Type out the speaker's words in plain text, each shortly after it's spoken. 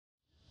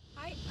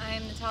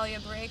Natalia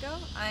Borrego.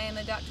 I am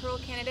a doctoral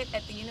candidate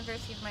at the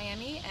University of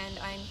Miami, and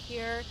I'm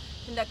here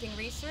conducting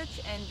research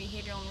and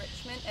behavioral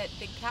enrichment at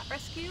Big Cat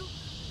Rescue.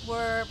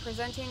 We're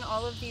presenting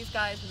all of these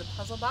guys with a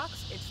puzzle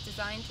box. It's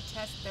designed to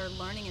test their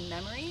learning and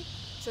memory.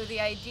 So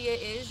the idea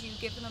is you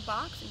give them a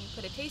box and you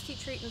put a tasty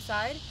treat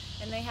inside,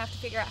 and they have to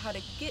figure out how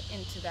to get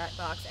into that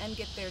box and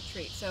get their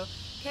treat. So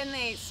can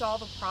they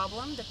solve a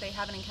problem that they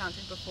haven't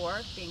encountered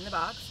before, being the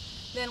box?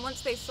 Then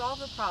once they solve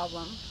the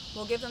problem,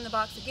 we'll give them the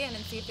box again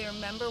and see if they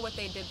remember what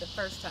they did the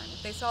first time.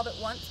 If they solve it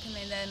once, can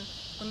they then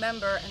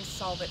remember and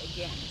solve it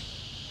again?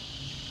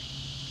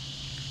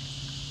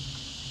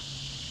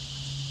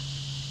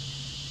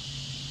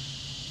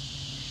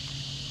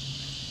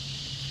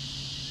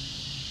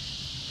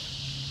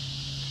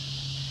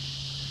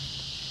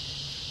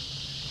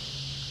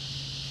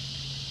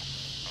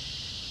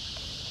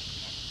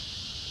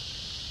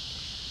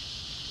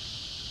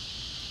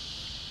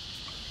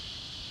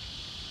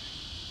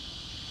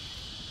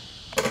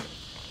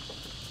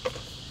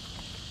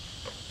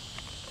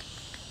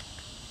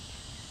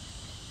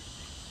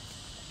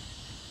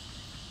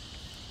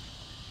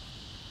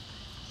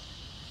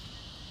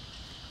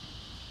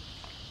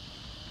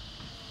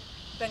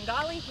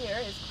 Bengali here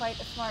is quite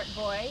a smart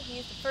boy.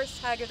 He's the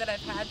first tiger that I've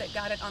had that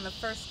got it on the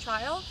first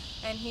trial,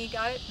 and he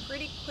got it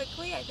pretty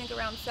quickly. I think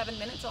around 7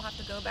 minutes. I'll have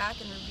to go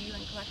back and review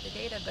and collect the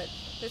data, but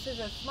this is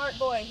a smart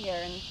boy here,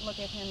 and look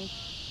at him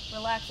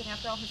relaxing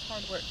after all his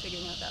hard work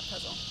figuring out that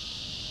puzzle.